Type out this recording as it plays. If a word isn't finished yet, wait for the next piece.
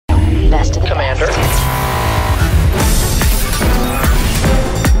best of the Commander. best.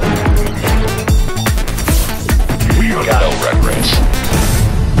 Got no regrets.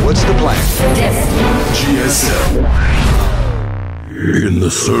 What's the plan? GSL. In the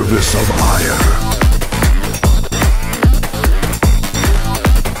service of ire.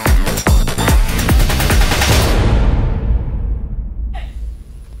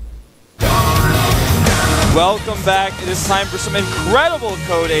 Welcome back. It is time for some incredible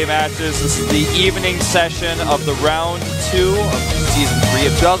Code A matches. This is the evening session of the round 2 of season 3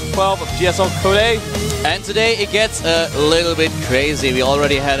 of 2012 of GSL Code A. And today it gets a little bit crazy. We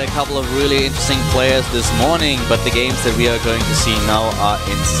already had a couple of really interesting players this morning, but the games that we are going to see now are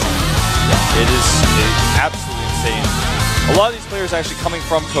insane. Yeah, it is absolutely insane. A lot of these players are actually coming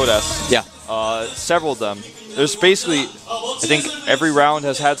from Code S. Yeah. Several of them. There's basically, I think every round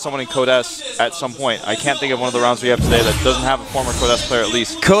has had someone in Code S at some point. I can't think of one of the rounds we have today that doesn't have a former Code S player at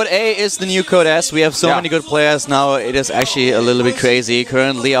least. Code A is the new Code S. We have so many good players now. It is actually a little bit crazy.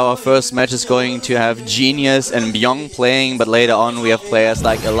 Currently our first match is going to have Genius and Bbyong playing, but later on we have players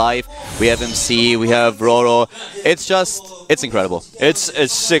like Alive, we have MC, we have Roro. It's incredible. It's a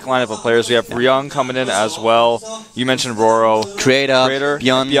sick lineup of players. We have Bbyong coming in as well. You mentioned Roro. Creator,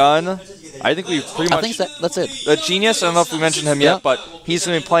 Bbyong. I think we pretty much... I think that's it. Genius, I don't know if we mentioned him yet, but he's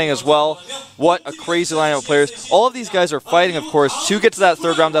going to be playing as well. What a crazy lineup of players. All of these guys are fighting, of course, to get to that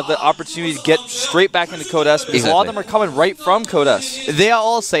third round, to have the opportunity to get straight back into Code S, because a lot of them are coming right from Code S. They are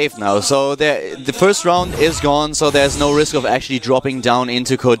all safe now, so the first round is gone, so there's no risk of actually dropping down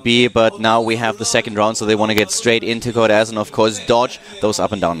into Code B, but now we have the second round, so they want to get straight into Code S and, of course, dodge those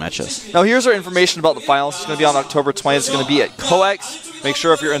up and down matches. Now, here's our information about the finals. It's going to be on October 20th. It's going to be at COEX. Make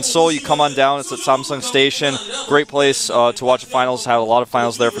sure if you're in Seoul, you come on down. It's at Samsung Station. Great place to watch the finals. Had a lot of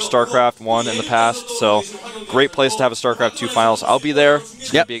finals there for StarCraft 1 in the past. So, great place to have a StarCraft 2 finals. I'll be there.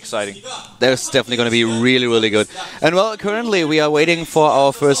 It's going to be exciting. That's definitely going to be really, really good. And well, currently we are waiting for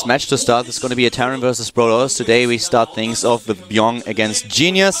our first match to start. It's going to be a Terran versus Protoss. Today we start things off with Bbyong against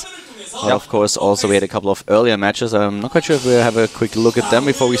Genius. Of course, also we had a couple of earlier matches. I'm not quite sure if we'll have a quick look at them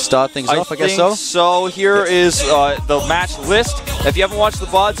before we start things off. I guess so. So here is the match list. If you haven't watched the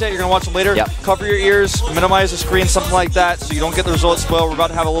VODs yet, you're going to watch them later. Cover your ears, minimize the screen, something like that, so you don't get the results spoiled. We're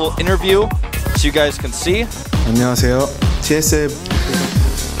about to have a little interview so you guys can see. 안녕하세요. GSL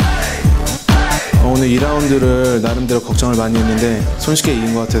오늘 2라운드를 나름대로 걱정을 많이 했는데 손쉽게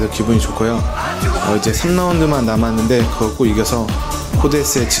이긴 것 같아서 기분이 좋고요. 이제 3라운드만 남았는데 그걸 꼭 이겨서 코드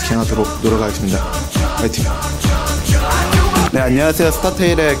S에 직행하도록 노력하겠습니다. 파이팅! 네, 안녕하세요.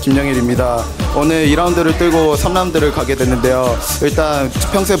 스타테일의 김영일입니다. 오늘 2라운드를 뚫고 3라운드를 가게 됐는데요. 일단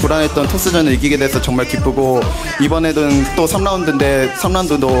평소에 불안했던 토스전을 이기게 돼서 정말 기쁘고, 이번에는 또 3라운드인데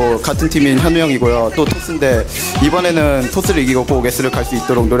 3라운드도 같은 팀인 현우 형이고요. 또 토스인데 이번에는 토스를 이기고 꼭 S를 갈 수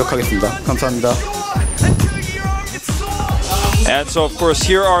있도록 노력하겠습니다. 감사합니다. And so, of course,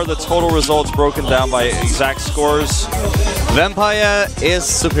 here are the total results broken down by exact scores. Vampire is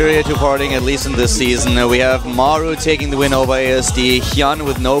superior to Parting, at least in this season. We have Maru taking the win over ASD, Hyun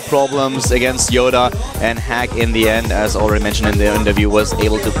with no problems against Yoda, and Hack in the end, as already mentioned in the interview, was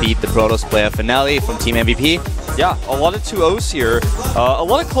able to beat the Protoss player Finale from Team MVP. Yeah, a lot of 2-0s here. A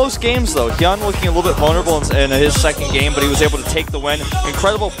lot of close games, though. Hyun looking a little bit vulnerable in his second game, but he was able to take the win.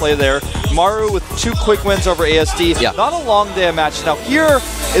 Incredible play there. Maru with 2 quick wins over ASD. Not a long day of match. Now, here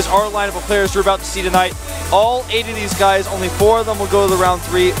is our lineup of players we're about to see tonight. All 8 of these guys, only 4 of them will go to the round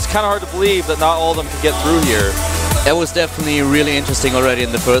 3. It's kind of hard to believe that not all of them can get through here. It was definitely really interesting already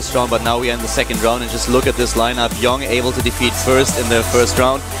in the first round, but now we are in the second round, and just look at this lineup. Bbyong able to defeat first in the first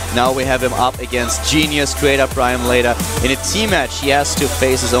round. Now we have him up against Genius, Creator Prime later. In a team match, he has to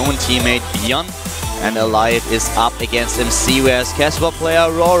face his own teammate Bbyong, and Alive is up against MC, whereas Casper player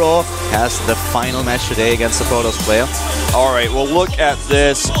Roro has the final match today against the Protoss player. Alright, well look at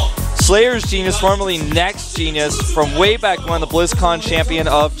this. Slayer's Genius, formerly Next Genius, from way back when, the BlizzCon champion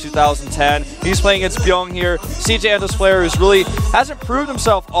of 2010. He's playing against Bbyong here. CJ Anthos player who's really hasn't proved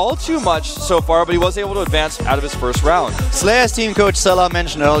himself all too much so far, but he was able to advance out of his first round. Slayer's team coach Salah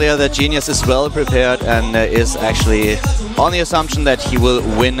mentioned earlier that Genius is well prepared and is actually on the assumption that he will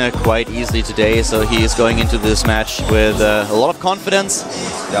win quite easily today, so he is going into this match with a lot of confidence.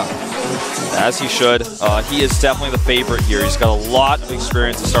 Yeah. As he should. He is definitely the favorite here. He's got a lot of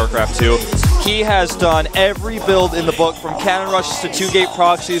experience in StarCraft 2. He has done every build in the book, from cannon rushes to 2-gate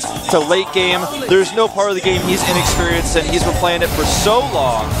proxies to late game. There's no part of the game he's inexperienced in. He's been playing it for so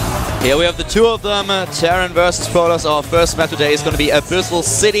long. Here we have the two of them, Terran versus Protoss. Our first map today is going to be Abyssal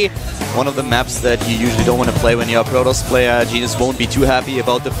City, one of the maps that you usually don't want to play when you're a Protoss player. Genius won't be too happy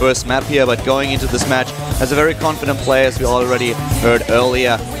about the first map here, but going into this match as a very confident player, as we already heard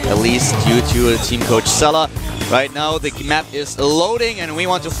earlier, at least due to team coach Seller. Right now the map is loading and we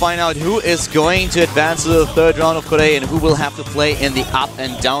want to find out who is going to advance to the third round of Korea and who will have to play in the up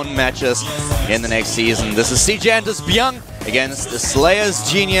and down matches in the next season. This is CJ and Bbyong against the Slayers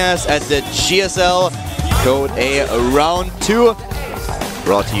Genius at the GSL Code A Round 2.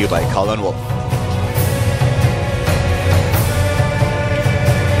 Brought to you by Colin Wolf.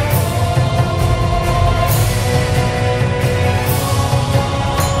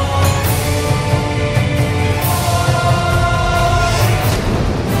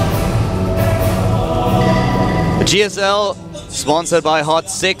 GSL, sponsored by Hot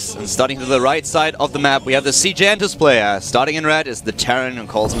 6, and starting to the right side of the map, we have the CJ player. Starting in red is the Terran who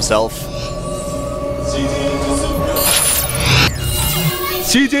calls himself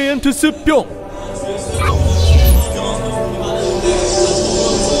CJ Bbyong.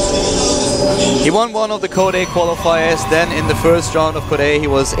 He won one of the Code A qualifiers, then in the first round of Code A he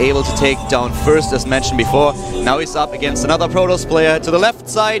was able to take down first, as mentioned before. Now he's up against another Protoss player. To the left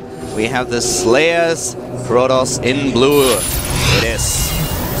side we have the Slayers Protoss in blue. It is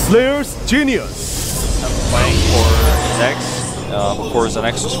Slayers Genius. I'm playing for Nex before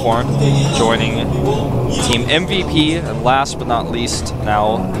Zenex was formed, joining Team MVP, and last but not least,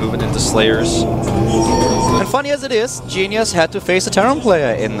 now moving into Slayers. And funny as it is, Genius had to face a Terran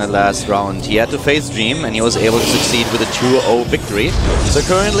player in the last round. He had to face Dream and he was able to succeed with a 2-0 victory. So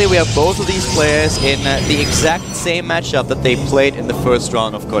currently we have both of these players in the exact same matchup that they played in the first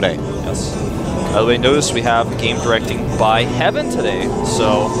round of Code A. Yes. By notice we have game directing by Heaven today,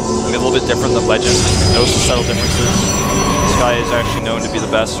 so a little bit different than Legend. No subtle differences. This guy is actually known to be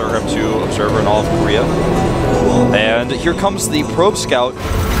the best StarCraft 2 observer in all of Korea. And here comes the Probe Scout,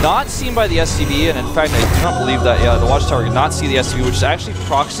 not seen by the SCV, and in fact I do not believe that the Watchtower did not see the SCV, which is actually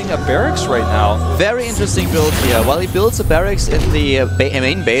proxying a barracks right now. Very interesting build here. Well, he builds a barracks in the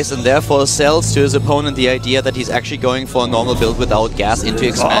main base and therefore sells to his opponent the idea that he's actually going for a normal build without gas into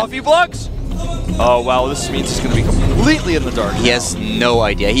expand. Oh, if he blocks! Oh wow, this means he's going to be completely in the dark. He has no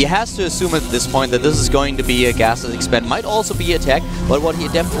idea. He has to assume at this point that this is going to be a gasless expand. Might also be attack, but what he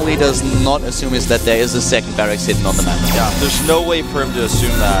definitely does not assume is that there is a second barracks hidden on the map. Yeah, there's no way for him to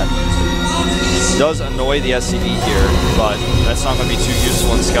assume that. It does annoy the SCV here, but that's not going to be too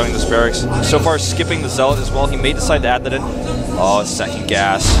useful in scouting this barracks. So far, skipping the Zealot as well. He may decide to add that in. Oh, second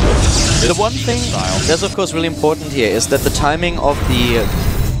gas. The one thing that's of course really important here is that the timing of the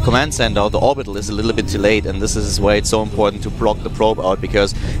command center, the orbital, is a little bit delayed, and this is why it's so important to block the probe out,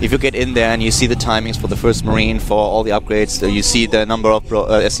 because if you get in there and you see the timings for the first Marine, for all the upgrades, you see the number of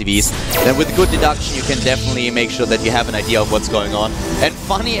SCVs, then with good deduction you can definitely make sure that you have an idea of what's going on. And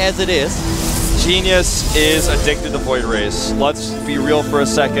funny as it is, Genius is addicted to Void Rays. Let's be real for a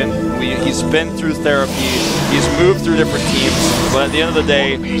second. He's been through therapy, he's moved through different teams, but at the end of the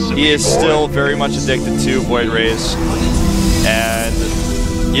day, he is still very much addicted to Void Rays. And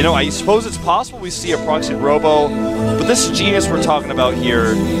you know, I suppose it's possible we see a proxy Robo, but this Genius we're talking about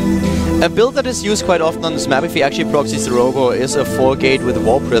here. A build that is used quite often on this map, if he actually proxies the Robo, is a 4-gate with a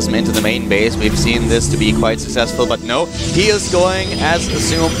Wall Prism into the main base. We've seen this to be quite successful, but no, he is going, as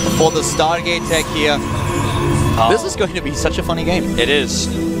assumed, for the Stargate tech here. This is going to be such a funny game. It is.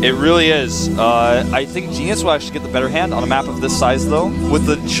 It really is. I think Genius will actually get the better hand on a map of this size, though, with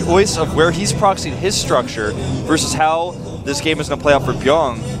the choice of where he's proxying his structure versus how this game is going to play out for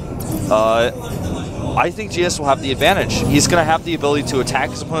Bbyong. I think GS will have the advantage. He's going to have the ability to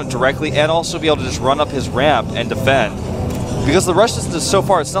attack his opponent directly and also be able to just run up his ramp and defend. Because the rush distance so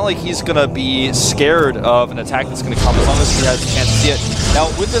far, it's not like he's going to be scared of an attack that's going to come as long as he has a chance to see it.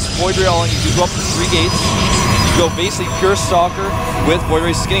 Now, with this Void Ray, you do go up to 3 gates. You go basically pure Stalker with Void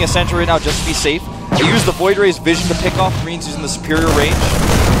Rays. He's getting a Sentry right now just to be safe. He used the Void Ray's vision to pick off Marines using the superior range.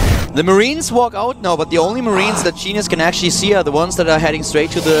 The Marines walk out now, but the only Marines that Genius can actually see are the ones that are heading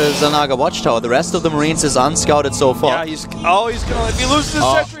straight to the Zanaga Watchtower. The rest of the Marines is unscouted so far. Yeah, he's gonna, if he loses his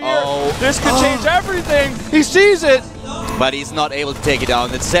Sentry here, this could change everything. He sees it. But he's not able to take it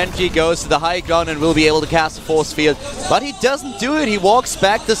down. The Sentry goes to the high ground and will be able to cast a force field. But he doesn't do it. He walks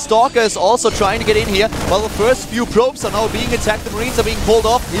back. The Stalker is also trying to get in here. While the first few probes are now being attacked. The Marines are being pulled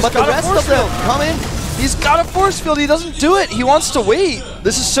off. But the rest of them come in. He's got a force field. He doesn't do it. He wants to wait.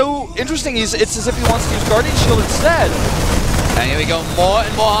 This is so interesting. It's as if he wants to use Guardian Shield instead. And here we go, more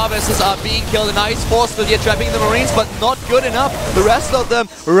and more harvesters are being killed. A nice force still here trapping the Marines, but not good enough. The rest of them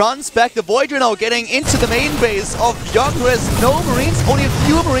runs back. The Void now getting into the main base of Bbyong, who has no Marines, only a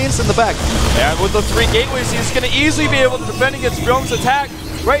few Marines in the back. And with the 3 gateways, he's going to easily be able to defend against Bbyong's attack.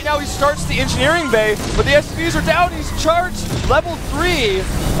 Right now he starts the engineering bay, but the SCVs are down. He's charged level 3.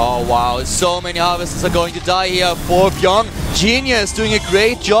 Oh wow, so many harvesters are going to die here for Bbyong. Genius doing a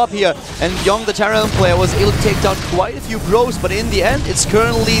great job here. And Bbyong, the Terran player, was able to take down quite a few Bros, but in the end, it's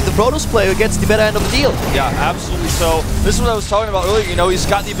currently the Protoss player who gets the better end of the deal. Yeah, absolutely. So this is what I was talking about earlier. You know, he's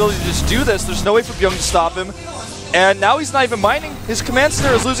got the ability to just do this. There's no way for Bbyong to stop him. And now he's not even mining. His command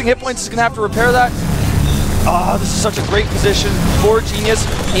center is losing hit points. He's going to have to repair that. Ah, this is such a great position for Genius.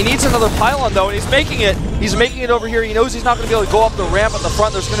 He needs another pylon though, and he's making it. He's making it over here. He knows he's not going to be able to go up the ramp at the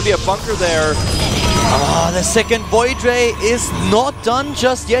front. There's going to be a bunker there. Ah, the second Void Ray is not done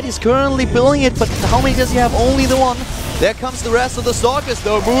just yet. He's currently building it, but how many does he have? Only the one. There comes the rest of the Stalkers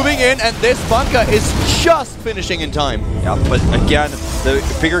though, moving in, and this bunker is just finishing in time. Yeah, but again, the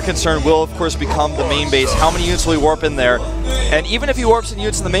bigger concern will of course become the main base. How many units will he warp in there? And even if he warps in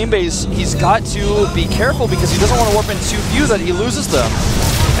units in the main base, he's got to be careful because he doesn't want to warp in too few that he loses them.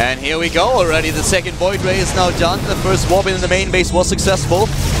 And here we go already. The second Void Ray is now done. The first warp in the main base was successful.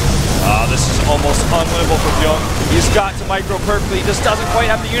 This is almost unwinnable for Bbyong. He's got to micro perfectly. He just doesn't quite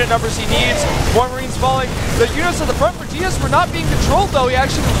have the unit numbers he needs. More Marines falling. The units at the front for Genius were not being controlled though. He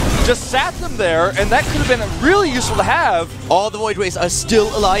actually just sat them there, and that could have been really useful to have. All the Void Rays are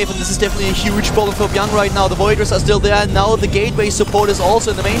still alive, and this is definitely a huge problem for Bbyong right now. The Void Rays are still there, and now the gateway support is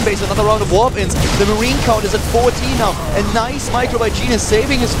also in the main base. Another round of warp-ins. The Marine count is at 14 now. A nice micro by Genius,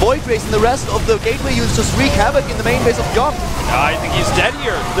 saving his Void Rays, and the rest of the gateway units just wreak havoc in the main base of Bbyong. I think he's dead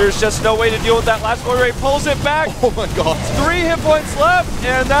here. There's just no way to deal with that last Void Ray. Pulls it back. Oh my god. 3 hit points left,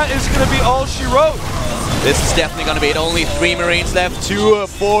 and that is going to be all she wrote. This is definitely going to be it. Only 3 Marines left. 2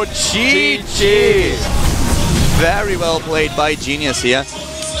 for GG. Very well played by Genius here.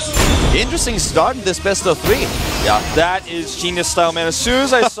 Interesting start in this best of 3. Yeah, that is Genius style, man. As soon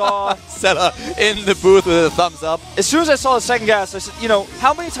as I saw Sella in the booth with a thumbs up. As soon as I saw the second gas, I said, you know,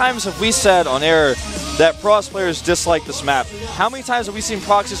 how many times have we said on air that Protoss players dislike this map? How many times have we seen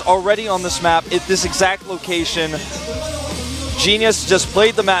proxies already on this map at this exact location? Genius just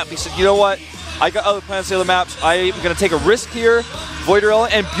played the map. He said, you know what? I got other plans to the other maps. I'm going to take a risk here. Void Ray,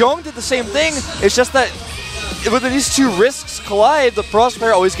 and Bbyong did the same thing. It's just that when these 2 risks collide, the Protoss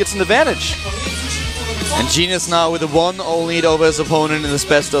player always gets an advantage. And Genius now with a 1-0 lead over his opponent in this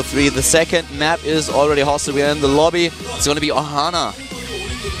best of 3. The second map is already hosted. We're in the lobby. It's going to be Ohana.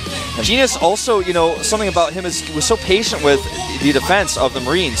 Genius also, you know, something about him is he was so patient with the defense of the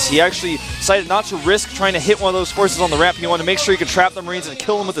Marines. He actually decided not to risk trying to hit one of those forces on the ramp. He wanted to make sure he could trap the Marines and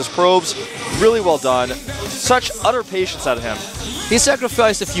kill them with his probes. Really well done. Such utter patience out of him. He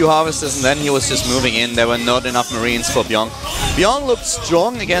sacrificed a few harvesters and then he was just moving in. There were not enough Marines for Bbyong. Bbyong looked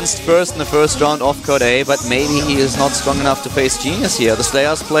strong against First in the first round of Code A, but maybe he is not strong enough to face Genius here. The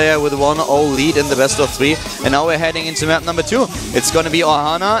Slayers player with a 1-0 lead in the best of 3, and now we're heading into map number 2. It's going to be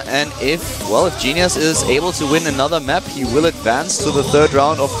Ohana, and if Genius is able to win another map, he will advance to the 3rd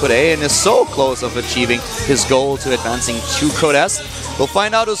round of Code A and is so close of achieving his goal to advancing to Code S. We'll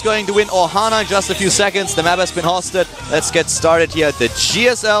find out who's going to win Ohana in just a few seconds. The map has been hosted. Let's get started here at the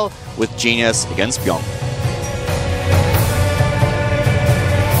GSL with Genius against Bbyong.